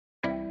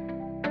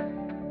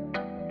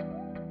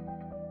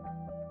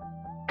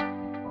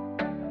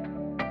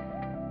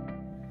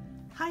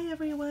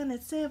everyone,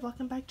 it's Ziv.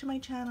 Welcome back to my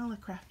channel, A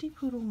Crafty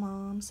Poodle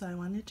Mom. So I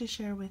wanted to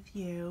share with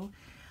you,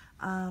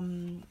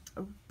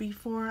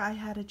 before I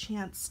had a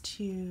chance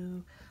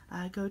to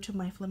go to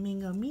my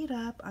Flamingo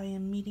meetup, I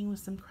am meeting with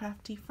some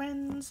crafty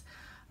friends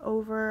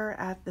over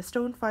at the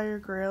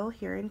Stonefire Grill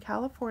here in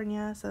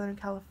California, Southern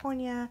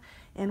California,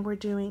 and we're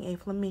doing a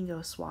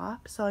flamingo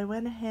swap. So I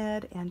went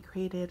ahead and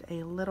created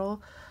a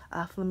little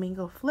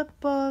flamingo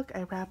flipbook.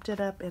 I wrapped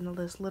it up in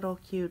this little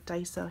cute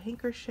Daiso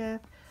handkerchief,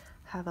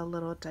 have a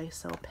little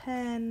Daiso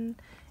pen,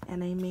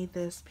 and I made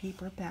this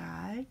paper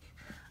bag.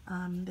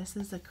 This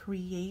is a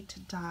Create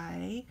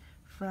die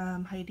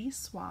from Heidi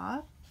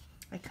Swap.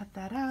 I cut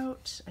that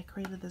out. I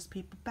created this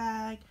paper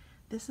bag.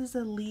 This is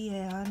a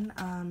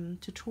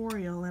LeAnn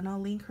tutorial, and I'll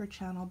link her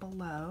channel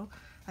below.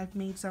 I've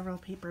made several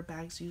paper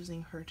bags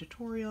using her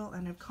tutorial,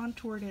 and I've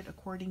contoured it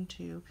according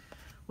to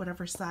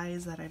whatever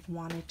size that I've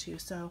wanted to.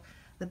 So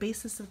the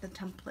basis of the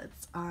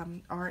templates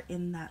are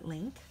in that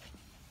link.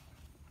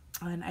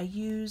 And I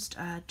used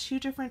two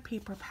different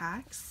paper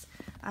packs.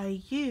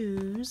 I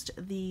used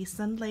the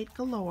Sunlight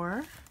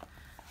Galore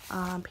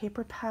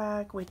paper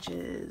pack, which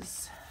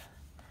is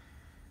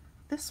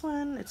this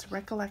one. It's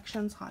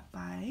Recollections Hot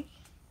Buy.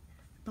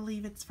 I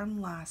believe it's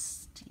from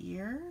last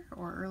year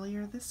or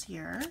earlier this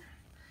year.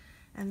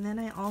 And then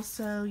I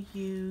also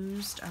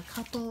used a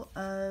couple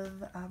of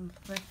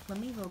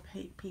Flamingo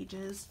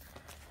pages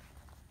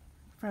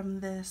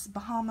from this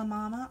Bahama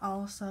Mama,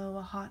 also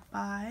a hot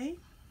buy.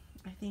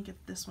 I think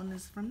this one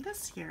is from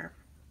this year.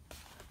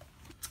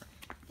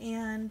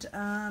 And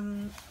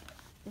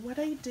what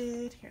I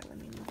did, here, let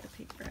me move the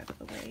paper out of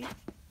the way.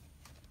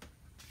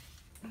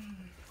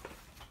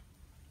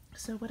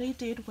 So what I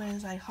did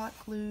was I hot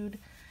glued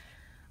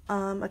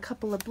a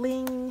couple of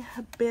bling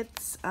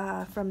bits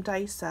from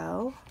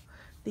Daiso.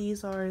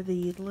 These are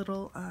the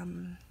little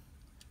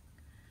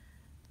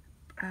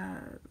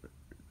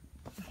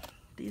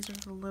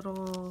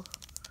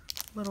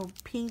little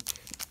pink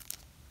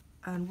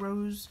and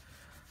rose,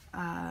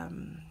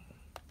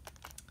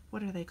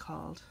 what are they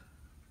called?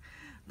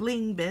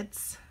 Bling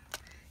bits.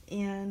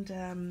 And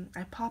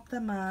I popped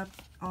them up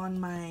on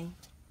my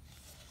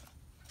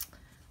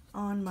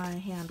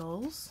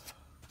handles.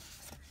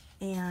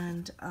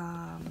 And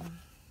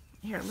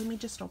here, let me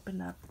just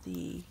open up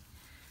the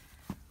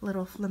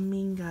little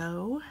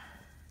flamingo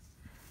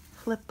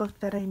flipbook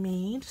that I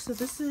made. So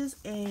this is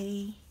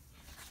a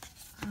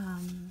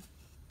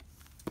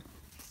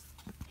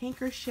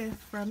handkerchief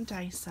from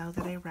Daiso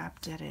that I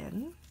wrapped it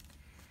in.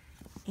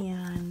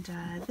 And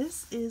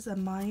this is a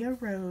Maya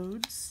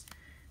Rhodes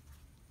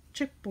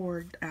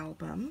chipboard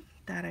album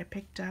that I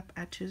picked up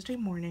at Tuesday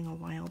Morning a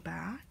while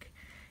back.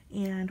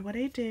 And what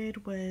I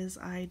did was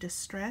I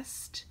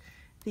distressed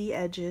the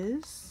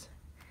edges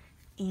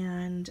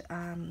and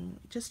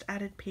just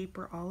added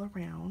paper all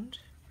around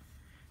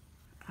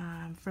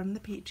from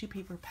the two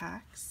paper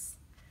packs.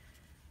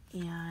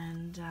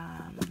 And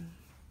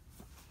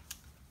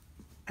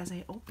as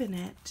I open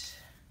it,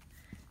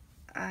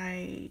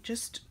 I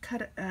just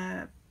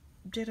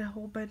did a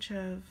whole bunch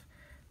of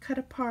cut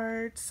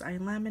aparts. I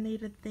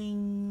laminated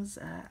things.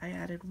 I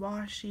added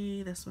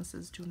washi. This one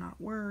says "Do not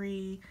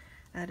worry."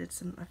 Added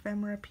some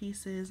ephemera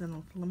pieces and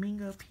a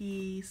flamingo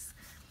piece.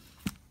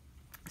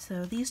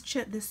 So this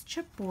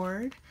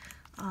chipboard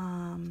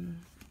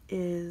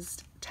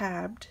is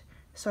tabbed.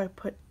 So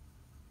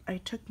I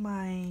took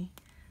my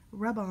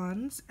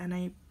rub-ons and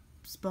I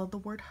spelled the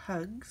word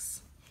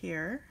hugs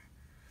here.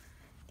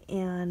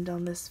 And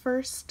on this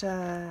first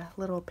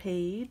little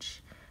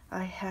page,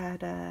 I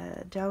had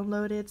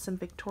downloaded some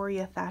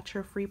Victoria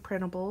Thatcher free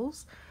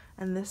printables,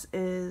 and this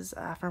is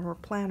from her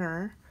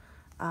planner.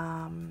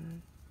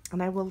 And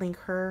I will link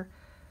her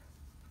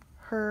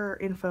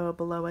info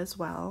below as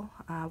well,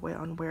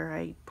 on where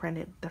I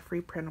printed the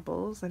free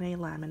printables, and I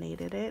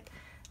laminated it.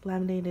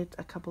 Laminated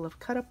a couple of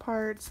cut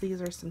aparts. These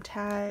are some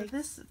tags.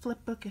 This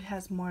flipbook, it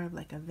has more of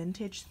like a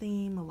vintage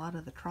theme, a lot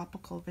of the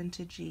tropical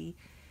vintagey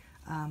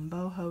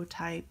boho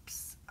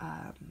types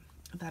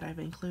that I've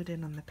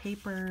included on the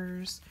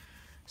papers.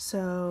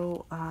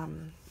 So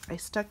I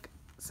stuck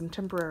some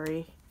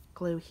temporary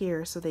glue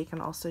here so they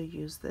can also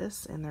use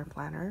this in their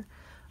planner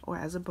or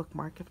as a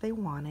bookmark if they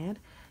wanted.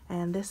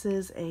 And this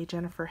is a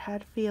Jennifer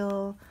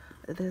Hadfield.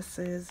 This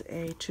is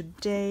a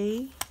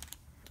Today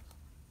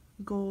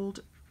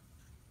gold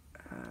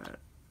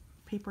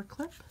paper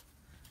clip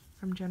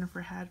from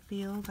Jennifer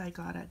Hadfield I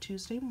got at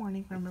Tuesday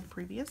Morning from a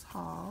previous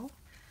haul.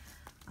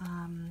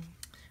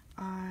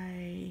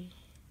 I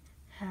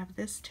have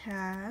this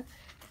tab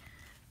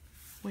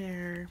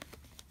where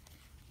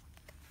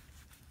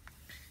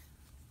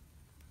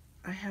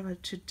I have a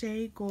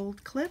Today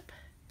gold clip,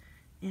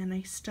 and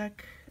I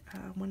stuck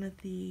one of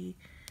the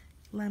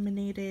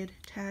laminated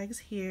tags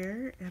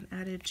here and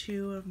added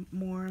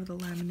more of the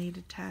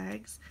laminated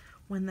tags,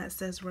 one that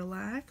says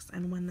relax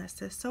and one that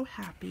says so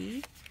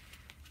happy.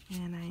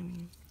 And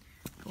I'm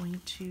going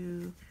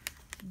to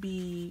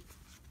be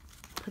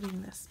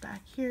putting this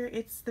back here.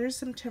 There's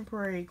some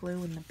temporary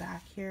glue in the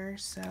back here,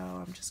 so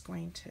I'm just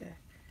going to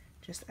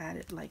add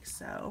it like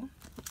so.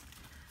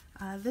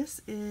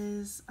 This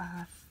is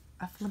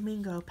a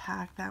flamingo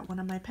pack that one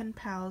of my pen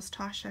pals,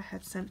 Tasha,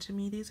 had sent to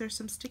me. These are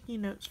some sticky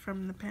notes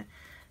from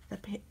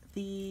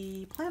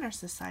the Planner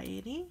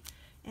Society,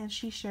 and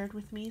she shared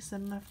with me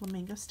some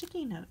flamingo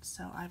sticky notes.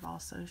 So I've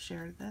also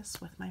shared this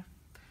with my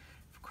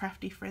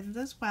crafty friends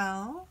as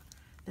well.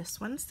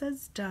 This one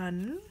says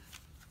done.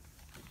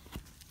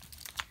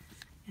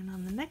 And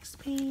on the next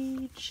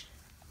page,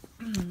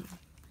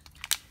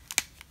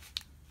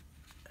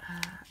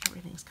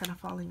 everything's kind of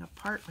falling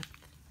apart with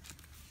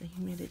the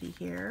humidity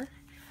here.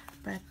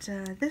 But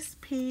this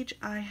page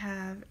I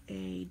have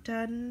a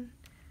done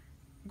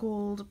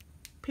gold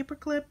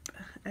paperclip,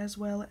 as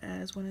well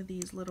as one of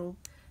these little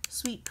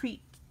sweet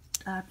treat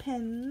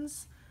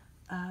pins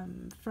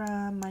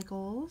from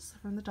Michael's,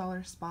 from the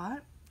Dollar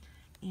Spot.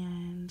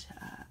 And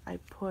I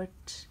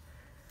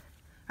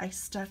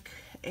stuck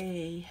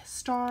a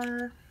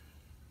star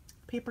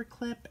paper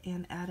clip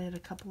and added a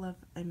couple of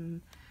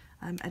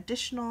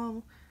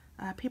additional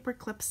paper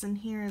clips in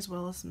here, as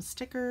well as some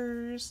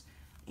stickers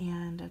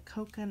and a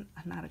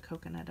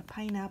a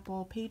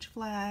pineapple page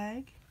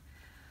flag.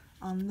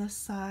 On this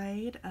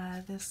side,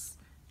 this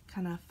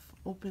kind of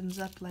opens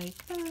up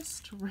like this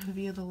to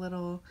reveal the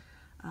little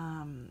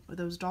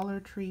those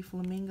Dollar Tree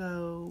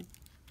flamingo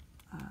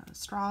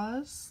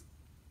straws.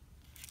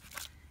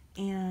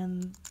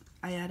 And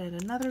I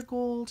added another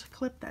gold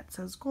clip that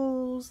says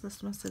goals.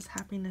 This one says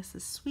happiness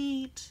is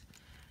sweet.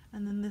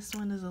 And then this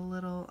one is a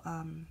little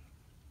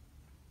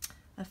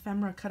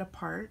ephemera cut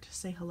apart.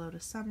 Say hello to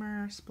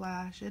summer,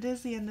 splash. It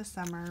is the end of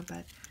summer,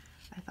 but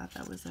I thought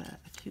that was a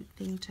cute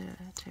thing to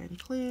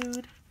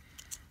include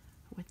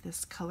with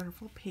this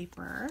colorful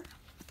paper.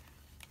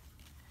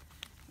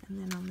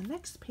 And then on the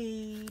next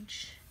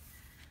page,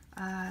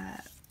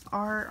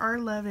 our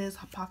love is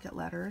pocket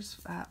letters.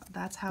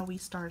 That's how we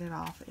started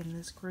off in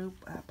this group,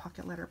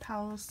 Pocket Letter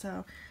Pals.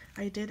 So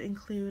I did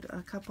include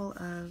a couple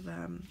of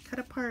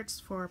cut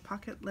aparts for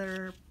pocket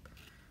letter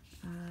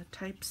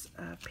types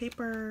of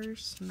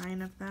papers,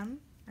 9 of them.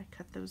 I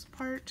cut those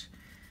apart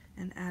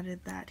and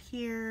added that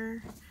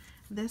here.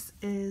 This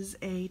is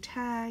a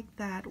tag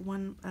that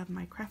one of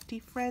my crafty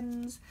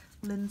friends,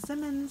 Lynn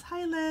Simmons,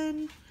 hi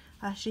Lynn,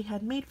 she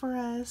had made for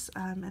us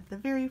at the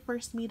very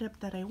first meetup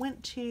that I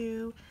went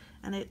to,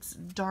 and it's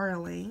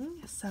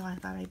darling, so I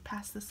thought I'd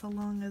pass this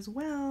along as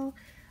well.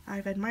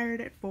 I've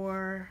admired it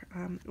for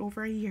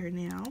over a year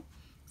now,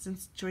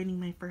 since joining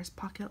my first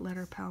Pocket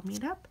Letter Pal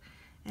meetup,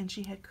 and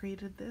she had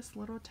created this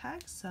little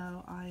tag,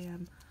 so I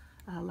am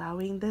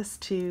allowing this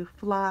to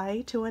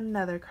fly to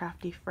another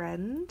crafty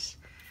friend.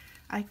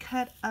 I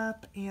cut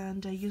up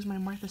and used my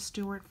Martha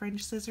Stewart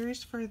French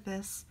scissors for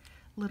this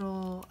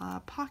little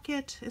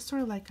pocket. It's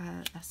sort of like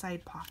a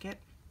side pocket.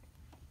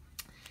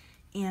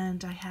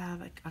 And I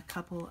have a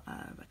couple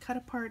of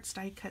cut aparts,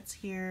 die cuts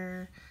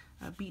here,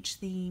 beach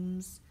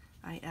themes.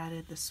 I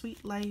added the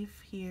Sweet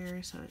Life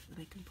here so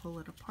they can pull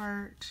it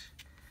apart.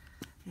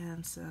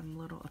 And some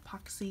little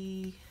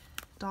epoxy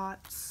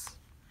dots.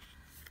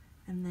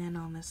 And then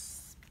on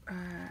this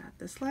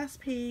last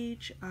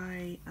page,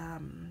 I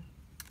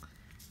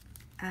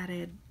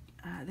added,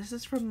 this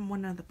is from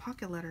one of the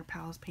Pocket Letter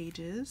Pals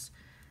pages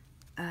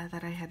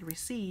that I had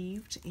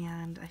received,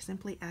 and I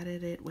simply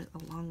added it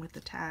along with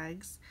the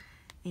tags,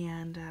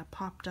 and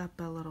popped up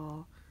a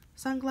little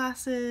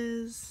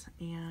sunglasses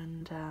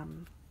and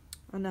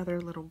another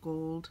little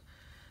gold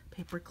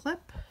paper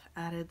clip,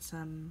 added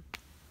some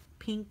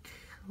pink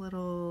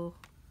little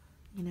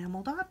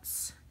enamel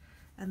dots,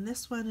 and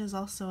this one is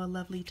also a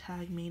lovely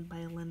tag made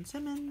by Lynn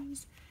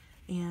Simmons,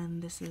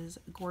 and this is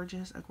a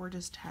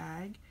gorgeous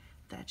tag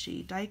that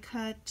she die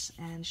cut,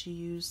 and she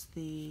used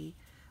the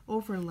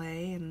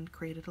overlay and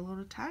created a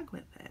little tag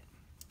with it.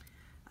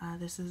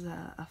 This is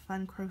a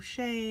fun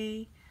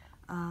crochet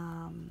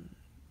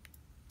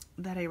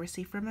that I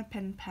received from a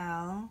pen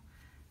pal,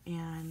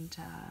 and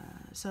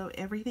so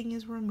everything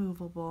is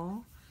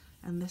removable,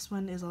 and this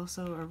one is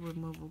also a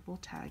removable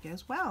tag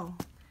as well.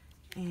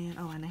 And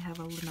oh, and I have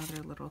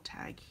another little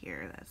tag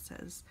here that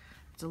says,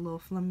 it's a little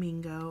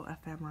flamingo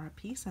ephemera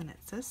piece, and it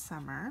says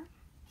summer.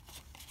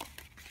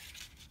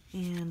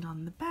 And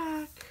on the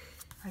back,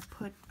 I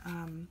put,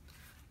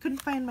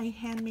 couldn't find my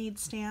handmade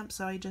stamp,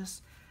 so I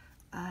just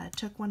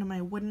took one of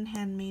my wooden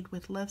handmade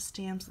with love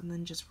stamps and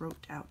then just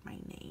wrote out my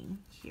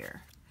name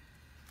here.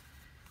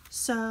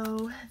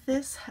 So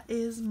this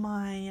is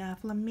my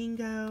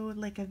flamingo,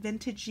 like a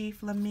vintagey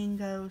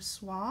flamingo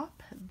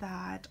swap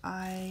that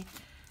I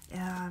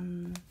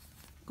am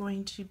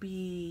going to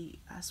be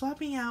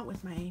swapping out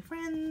with my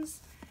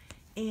friends.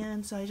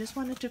 And so I just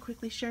wanted to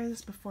quickly share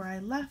this before I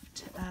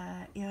left,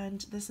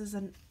 and this is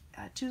a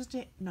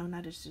Tuesday, no,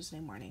 not a Tuesday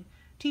morning,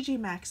 TJ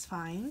Maxx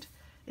find.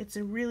 It's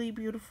a really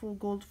beautiful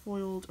gold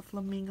foiled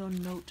flamingo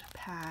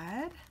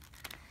notepad,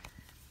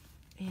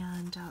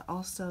 and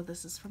also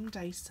this is from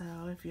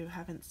Daiso. If you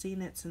haven't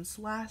seen it since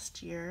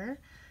last year,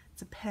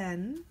 it's a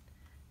pen,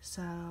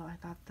 so I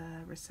thought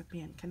the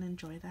recipient can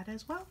enjoy that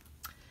as well.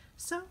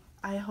 So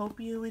I hope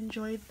you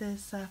enjoyed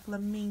this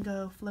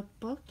Flamingo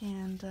Flipbook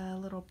and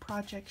little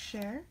project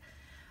share.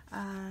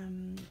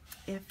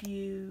 If if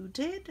you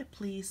did,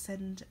 please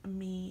send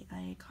me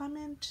a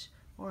comment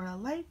or a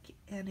like,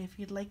 and if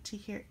you'd like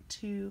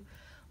to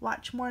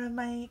watch more of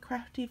my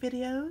crafty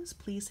videos,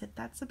 please hit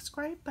that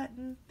subscribe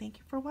button. Thank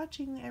you for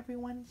watching,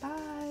 everyone.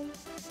 Bye!